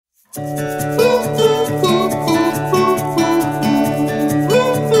Welcome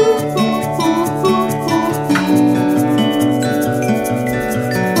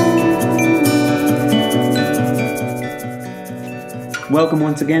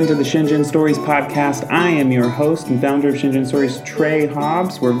once again to the Shenzhen Stories podcast. I am your host and founder of Shenzhen Stories, Trey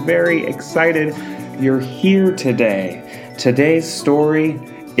Hobbs. We're very excited you're here today. Today's story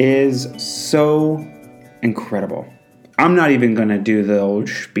is so incredible. I'm not even going to do the old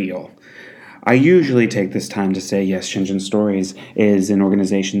spiel. I usually take this time to say, yes, Shenzhen Stories is an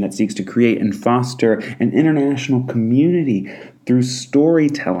organization that seeks to create and foster an international community through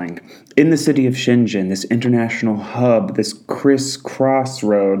storytelling in the city of Shenzhen, this international hub, this crisscross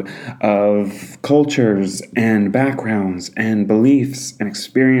road of cultures and backgrounds and beliefs and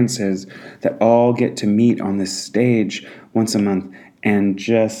experiences that all get to meet on this stage once a month and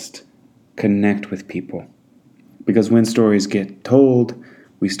just connect with people. Because when stories get told,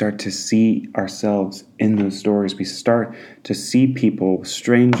 we start to see ourselves in those stories. We start to see people,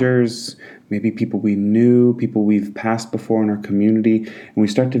 strangers, maybe people we knew, people we've passed before in our community, and we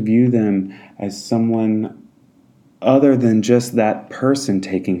start to view them as someone other than just that person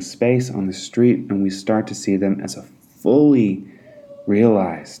taking space on the street, and we start to see them as a fully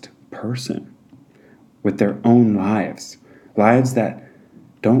realized person with their own lives that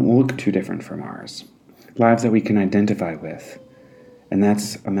don't look too different from ours, lives that we can identify with. And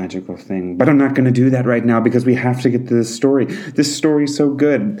that's a magical thing. But I'm not going to do that right now because we have to get to this story. This story is so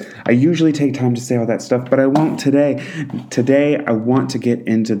good. I usually take time to say all that stuff, but I won't today. Today, I want to get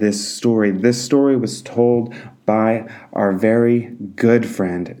into this story. This story was told by our very good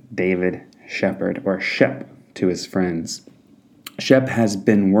friend, David Shepard, or Shep to his friends. Shep has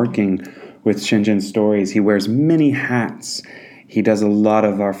been working with Shenzhen Stories. He wears many hats. He does a lot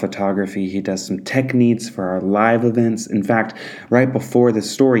of our photography. He does some tech needs for our live events. In fact, right before the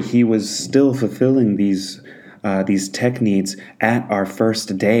story, he was still fulfilling these tech needs at our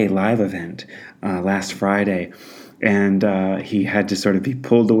first day live event last Friday. And he had to sort of be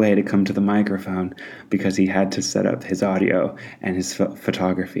pulled away to come to the microphone because he had to set up his audio and his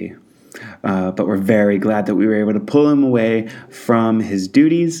photography. But we're very glad that we were able to pull him away from his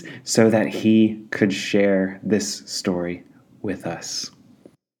duties so that he could share this story with us.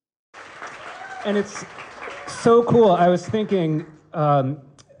 And it's so cool. I was thinking,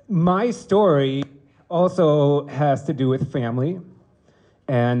 my story also has to do with family,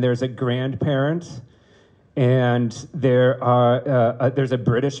 and there's a grandparent, and there's a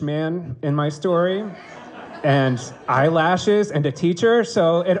British man in my story, and eyelashes, and a teacher.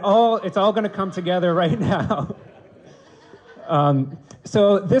 So it's all going to come together right now.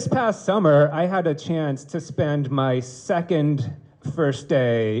 So this past summer, I had a chance to spend my second first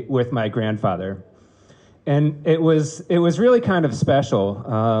day with my grandfather. And it was really kind of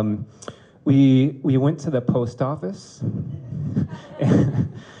special. We went to the post office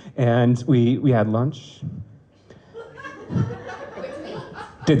and we had lunch.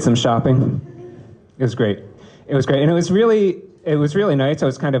 Did some shopping. It was great. And it was really nice. I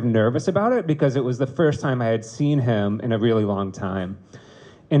was kind of nervous about it because it was the first time I had seen him in a really long time.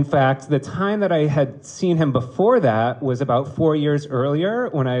 In fact, the time that I had seen him before that was about 4 years earlier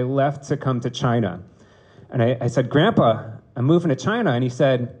when I left to come to China. And I said, "Grandpa, I'm moving to China." And he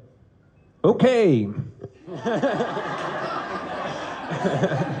said, "Okay."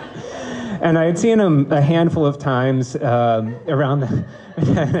 And I had seen him a handful of times around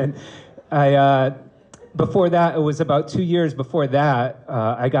before that, it was about 2 years before that,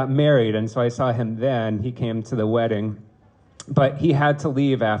 I got married, and so I saw him then. He came to the wedding, but he had to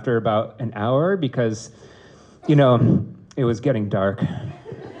leave after about an hour because, it was getting dark.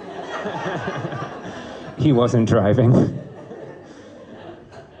 He wasn't driving.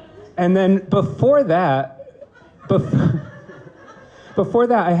 And then before that,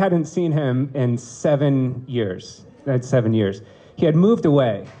 I hadn't seen him in 7 years. That's 7 years. He had moved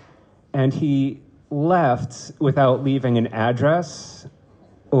away, and he left without leaving an address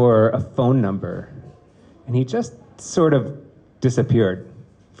or a phone number. And he just sort of disappeared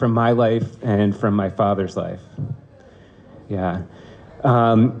from my life and from my father's life. Yeah.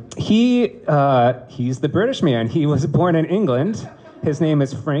 He's the British man. He was born in England. His name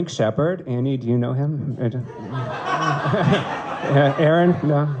is Frank Shepard. Annie, do you know him? Aaron?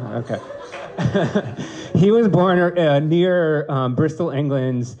 No? Okay. He was born near Bristol,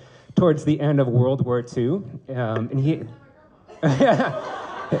 England, towards the end of World War II. And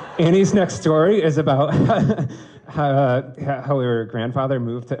Annie's next story is about how her grandfather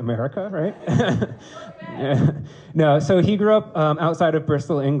moved to America, right? Yeah. No, so he grew up outside of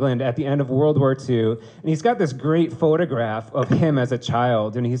Bristol, England at the end of World War II, and he's got this great photograph of him as a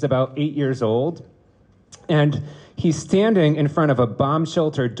child, and he's about 8 years old, and he's standing in front of a bomb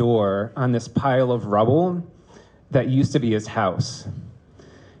shelter door on this pile of rubble that used to be his house.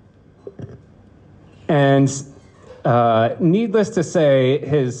 And needless to say,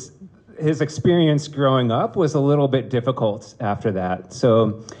 his experience growing up was a little bit difficult after that.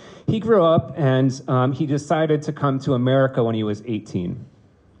 So he grew up and he decided to come to America when he was 18.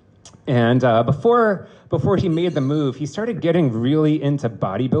 And before he made the move, he started getting really into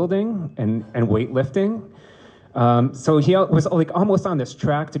bodybuilding and weightlifting. So he was like almost on this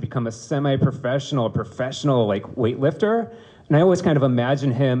track to become a semi-professional, professional like weightlifter. And I always kind of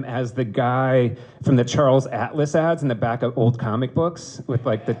imagine him as the guy from the Charles Atlas ads in the back of old comic books with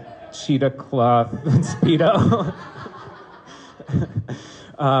like the cheetah cloth Speedo.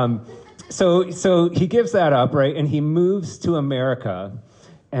 So he gives that up, right? And he moves to America.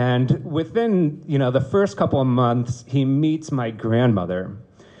 And within, the first couple of months, he meets my grandmother,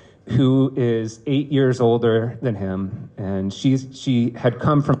 who is 8 years older than him. And she had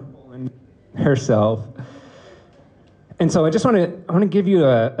come from Poland herself. And so I just want to give you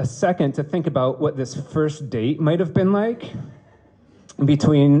a second to think about what this first date might have been like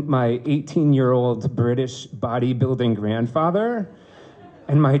between my 18-year-old British bodybuilding grandfather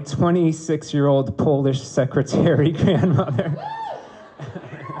and my 26-year-old Polish secretary grandmother.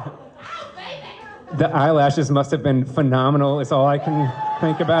 The eyelashes must have been phenomenal, is all I can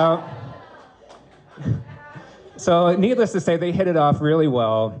think about. So needless to say, they hit it off really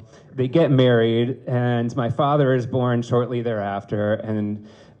well. They get married, and my father is born shortly thereafter, and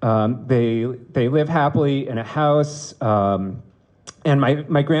they live happily in a house. And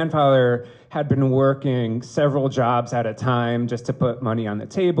my grandfather had been working several jobs at a time just to put money on the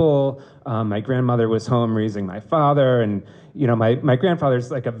table. My grandmother was home raising my father, and my grandfather's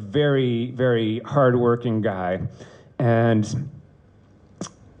like a very, very hardworking guy, and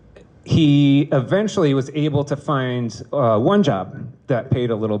he eventually was able to find one job that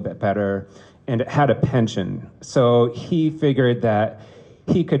paid a little bit better, and it had a pension. So he figured that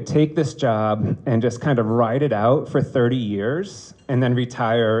he could take this job and just kind of ride it out for 30 years and then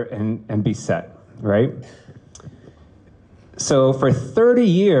retire and be set, right? So for 30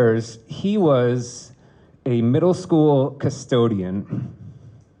 years, he was a middle school custodian.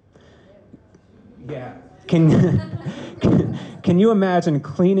 Yeah. Can you imagine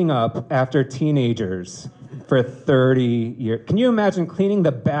cleaning up after teenagers for 30 years? Can you imagine cleaning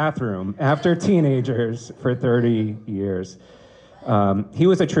the bathroom after teenagers for 30 years? He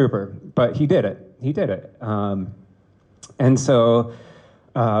was a trooper, but he did it. He did it. And so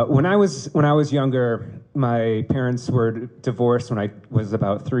when I was younger, my parents were divorced when I was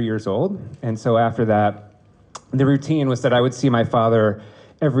about 3 years old. And so after that, the routine was that I would see my father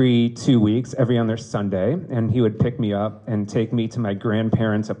every 2 weeks, every other Sunday, and he would pick me up and take me to my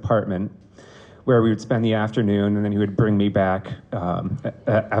grandparents' apartment, where we would spend the afternoon, and then he would bring me back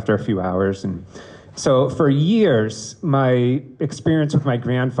after a few hours. And so for years, my experience with my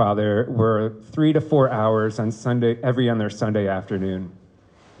grandfather were 3 to 4 hours on Sunday, every other Sunday afternoon.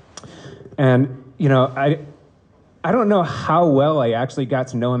 And I don't know how well I actually got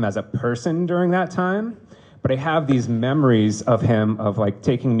to know him as a person during that time, but I have these memories of him of like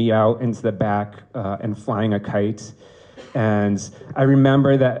taking me out into the back and flying a kite. And I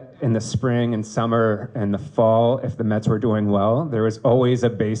remember that in the spring and summer and the fall, if the Mets were doing well, there was always a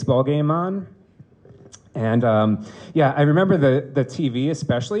baseball game on. And I remember the TV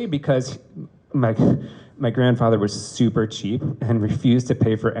especially because my grandfather was super cheap and refused to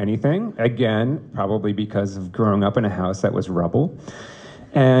pay for anything. Again, probably because of growing up in a house that was rubble.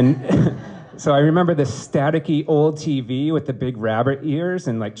 And so I remember the staticky old TV with the big rabbit ears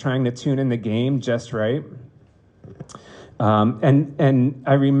and like trying to tune in the game just right. And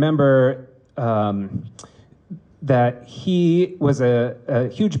I remember that he was a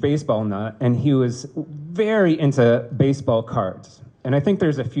huge baseball nut, and he was very into baseball cards. And I think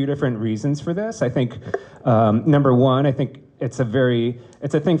there's a few different reasons for this. I think number one, I think it's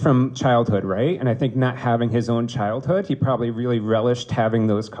a thing from childhood, right? And I think not having his own childhood, he probably really relished having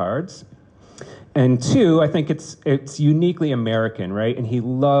those cards. And two, I think it's uniquely American, right? And he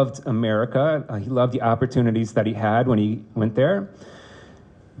loved America. He loved the opportunities that he had when he went there.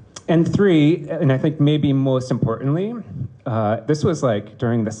 And three, and I think maybe most importantly, this was like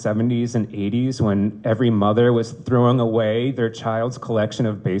during the 70s and 80s when every mother was throwing away their child's collection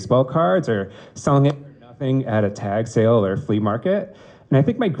of baseball cards or selling it for nothing at a tag sale or flea market. And I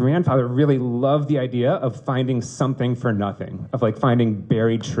think my grandfather really loved the idea of finding something for nothing, of like finding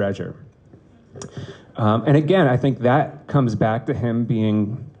buried treasure. And again, I think that comes back to him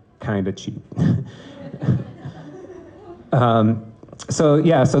being kind of cheap.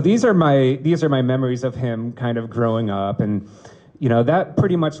 So these are my memories of him kind of growing up, and that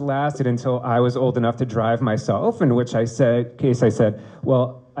pretty much lasted until I was old enough to drive myself, in which I said,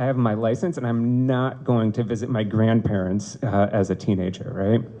 well, I have my license and I'm not going to visit my grandparents as a teenager,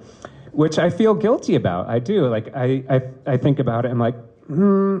 right? Which I feel guilty about. I do. Like, I think about it, I'm like,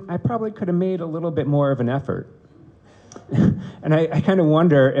 I probably could have made a little bit more of an effort. And I kind of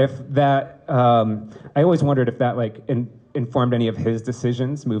wonder if that, I always wondered if that like informed any of his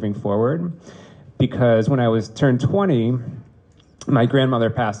decisions moving forward. Because when I was turned 20, my grandmother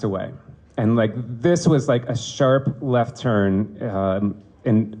passed away. And like, this was like a sharp left turn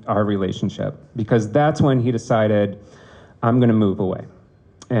in our relationship, because that's when he decided, I'm gonna move away.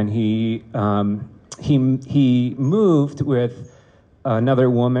 And he moved with another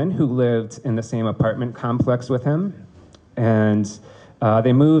woman who lived in the same apartment complex with him. And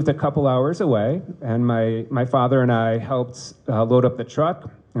they moved a couple hours away, and my father and I helped load up the truck,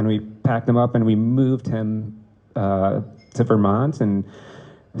 and we packed him up and we moved him to Vermont, and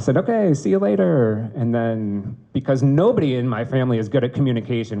I said, okay, see you later. And then, because nobody in my family is good at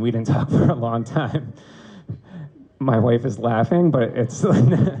communication, we didn't talk for a long time. My wife is laughing, but it's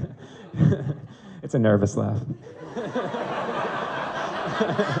it's a nervous laugh.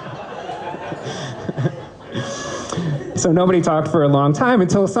 So nobody talked for a long time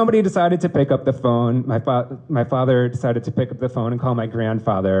until somebody decided to pick up the phone. My father decided to pick up the phone and call my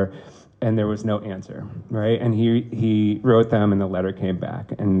grandfather, and there was no answer, right? And he wrote them, and the letter came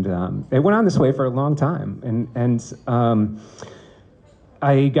back. And it went on this way for a long time. And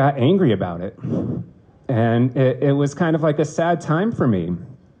I got angry about it. And it was kind of like a sad time for me.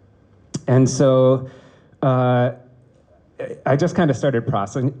 And so I just kind of started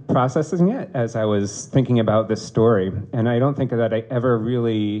processing it as I was thinking about this story. And I don't think that I ever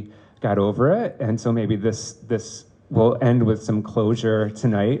really got over it. And so maybe this will end with some closure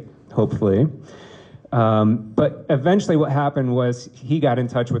tonight, hopefully. But eventually what happened was he got in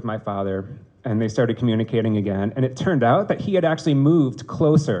touch with my father, and they started communicating again. And it turned out that he had actually moved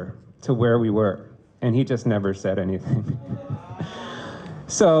closer to where we were, and he just never said anything.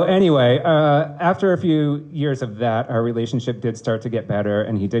 So anyway, after a few years of that, our relationship did start to get better,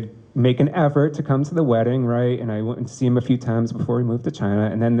 and he did make an effort to come to the wedding, right? And I went to see him a few times before we moved to China.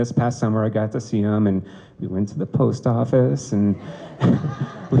 And then this past summer, I got to see him, and we went to the post office, and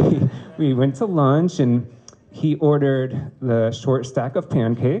we went to lunch, and he ordered the short stack of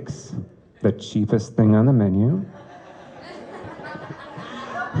pancakes, the cheapest thing on the menu.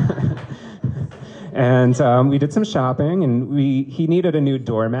 And we did some shopping, and he needed a new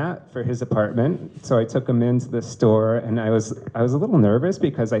doormat for his apartment. So I took him into the store, and I was a little nervous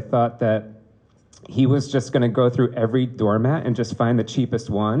because I thought that he was just going to go through every doormat and just find the cheapest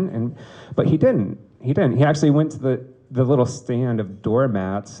one. But he didn't. He actually went to the little stand of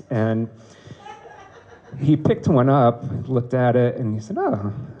doormats, and he picked one up, looked at it, and he said,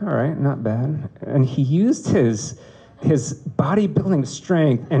 oh, all right, not bad. And he used his bodybuilding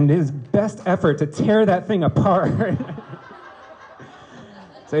strength and his best effort to tear that thing apart.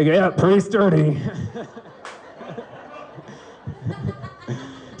 So yeah, pretty sturdy.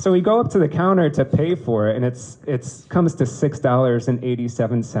 So we go up to the counter to pay for it, and it comes to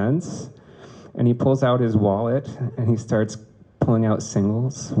 $6.87. And he pulls out his wallet, and he starts pulling out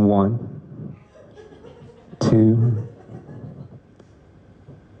singles. 1, 2,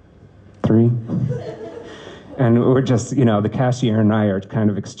 3. And we're just, the cashier and I are kind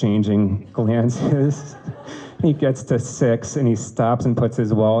of exchanging glances. He gets to 6, and he stops and puts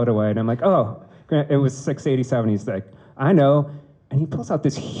his wallet away. And I'm like, oh, it was $6.87. He's like, I know. And he pulls out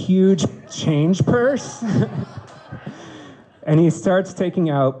this huge change purse. And he starts taking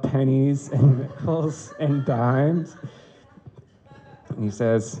out pennies and nickels and dimes. And he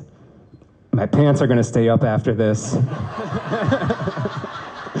says, my pants are going to stay up after this.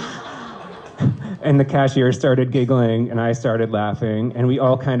 And the cashier started giggling, and I started laughing, and we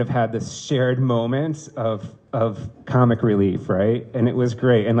all kind of had this shared moment of comic relief, right? And it was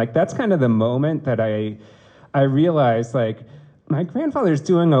great. And like, that's kind of the moment that I realized, like, my grandfather's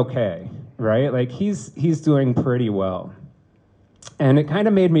doing okay, right? Like, he's doing pretty well. And it kind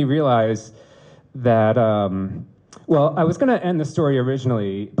of made me realize that, well, I was going to end the story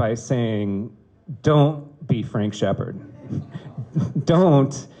originally by saying, don't be Frank Shepard.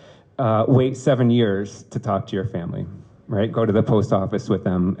 Don't wait 7 years to talk to your family, right? Go to the post office with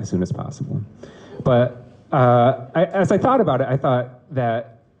them as soon as possible. But as I thought about it, I thought,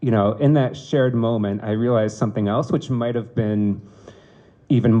 that, in that shared moment, I realized something else, which might have been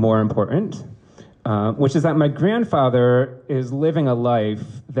even more important, which is that my grandfather is living a life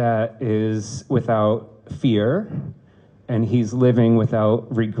that is without fear, and he's living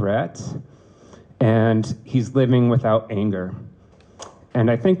without regret, and he's living without anger. And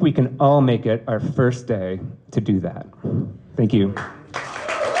I think we can all make it our first day to do that. Thank you.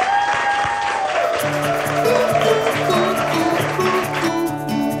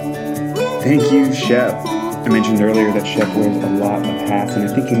 Thank you, Shep. I mentioned earlier that Shep wears a lot of hats, and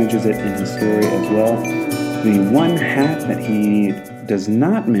I think he mentions it in his story as well. The one hat that he does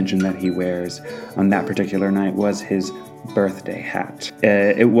not mention that he wears on that particular night was his birthday hat.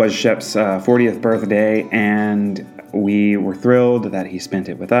 It was Shep's 40th birthday, and we were thrilled that he spent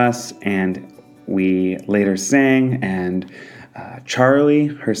it with us, and we later sang, and Charlie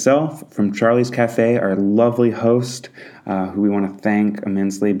herself from Charlie's Cafe, our lovely host, who we want to thank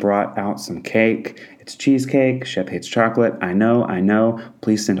immensely, brought out some cake. It's cheesecake. Shep hates chocolate. I know.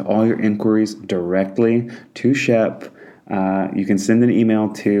 Please send all your inquiries directly to Shep. You can send an email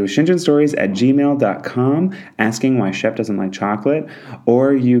to shinjinstories@gmail.com asking why Shep doesn't like chocolate,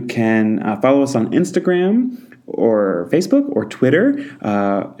 or you can follow us on Instagram or Facebook or Twitter.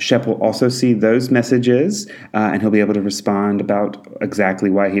 Shep will also see those messages, and he'll be able to respond about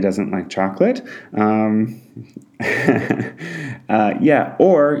exactly why he doesn't like chocolate.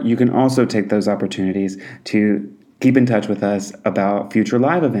 Or you can also take those opportunities to keep in touch with us about future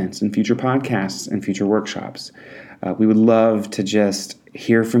live events and future podcasts and future workshops. We would love to just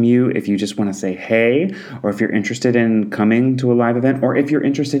hear from you if you just want to say hey, or if you're interested in coming to a live event, or if you're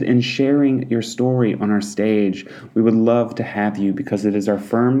interested in sharing your story on our stage. We would love to have you, because it is our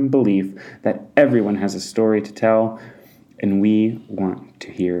firm belief that everyone has a story to tell, and we want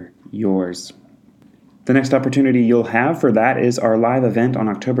to hear yours. The next opportunity you'll have for that is our live event on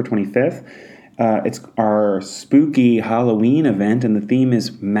October 25th. It's our spooky Halloween event, and the theme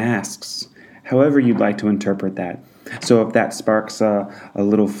is masks, however you'd like to interpret that. So if that sparks a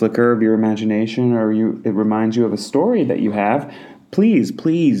little flicker of your imagination, or it reminds you of a story that you have,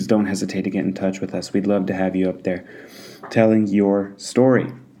 please don't hesitate to get in touch with us. We'd love to have you up there telling your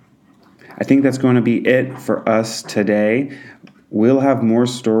story. I think that's going to be it for us today. We'll have more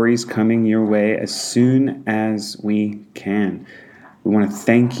stories coming your way as soon as we can. We want to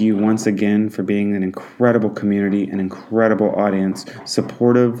thank you once again for being an incredible community, an incredible audience,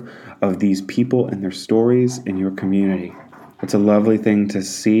 supportive of these people and their stories in your community. It's a lovely thing to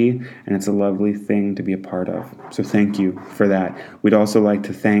see, and it's a lovely thing to be a part of. So thank you for that. We'd also like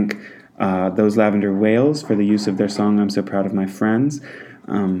to thank those Lavender Whales for the use of their song, I'm So Proud of My Friends.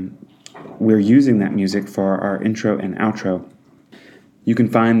 We're using that music for our intro and outro. You can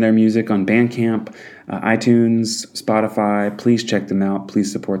find their music on Bandcamp, iTunes, Spotify. Please check them out.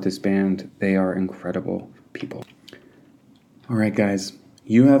 Please support this band. They are incredible people. All right, guys.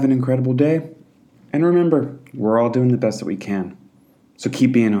 You have an incredible day. And remember, we're all doing the best that we can. So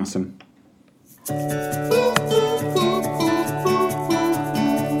keep being awesome.